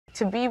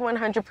to be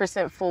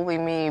 100% fully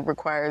me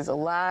requires a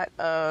lot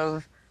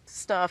of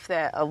stuff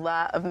that a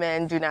lot of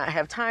men do not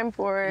have time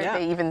for. Yeah.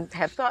 They even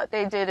have thought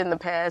they did in the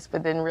past,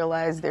 but then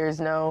realize there's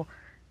no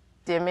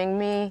dimming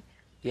me.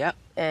 Yep.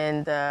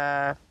 And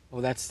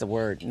well, that's the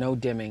word. No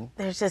dimming.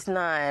 there's just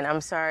none. I'm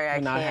sorry, I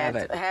not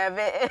can't have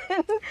it.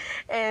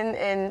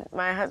 and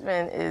my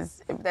husband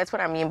is, that's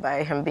what I mean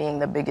by him being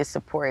the biggest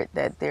support,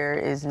 that there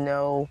is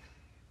no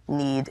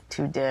need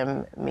to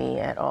dim me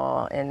at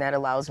all. And that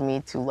allows me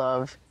to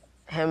love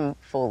him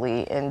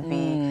fully and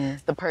be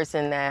the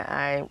person that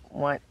I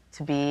want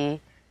to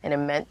be and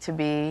am meant to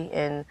be.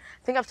 And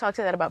I think I've talked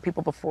to that about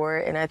people before,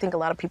 and I think a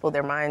lot of people,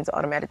 their minds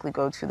automatically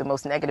go to the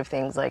most negative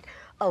things, like,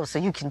 oh, so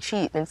you can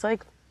cheat. And it's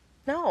like,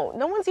 no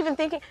one's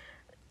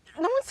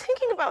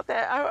thinking about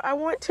that. I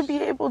want to be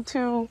able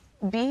to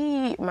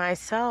be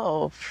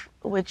myself,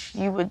 which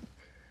you would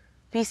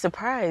be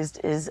surprised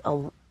is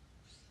a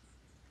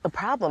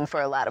problem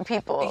for a lot of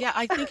people. Yeah,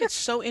 I think it's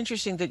so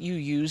interesting that you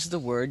use the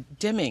word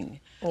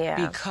dimming.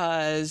 Yeah.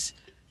 Because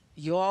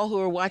you all who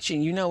are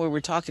watching, you know what we're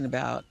talking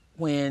about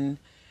when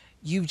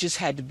you just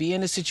had to be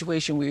in a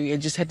situation where you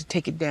just had to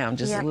take it down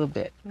just a little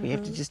bit. Mm-hmm. You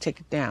have to just take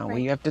it down, where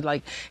you have to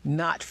like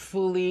not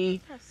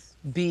fully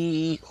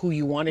be who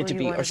you wanted to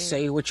be, or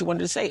say what you wanted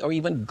to say, or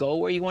even go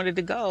where you wanted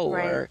to go,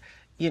 or,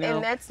 you know,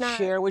 and that's not,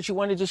 share what you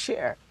wanted to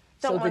share.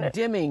 So the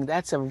dimming,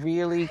 that's a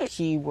really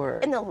key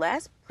word. And the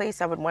last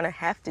place I would want to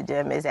have to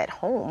dim is at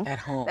home. At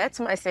home. That's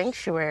my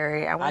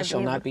sanctuary. I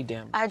shall not be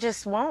dimmed. I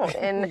just won't.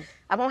 And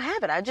I won't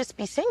have it. I'll just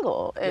be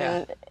single.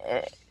 And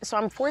so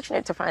I'm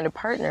fortunate to find a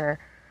partner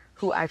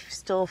who I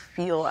still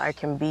feel I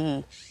can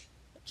be.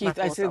 Keith,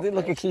 I said,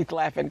 look at Keith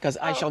laughing because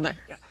I shall not,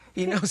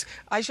 he knows,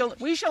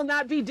 we shall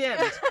not be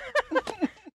dimmed.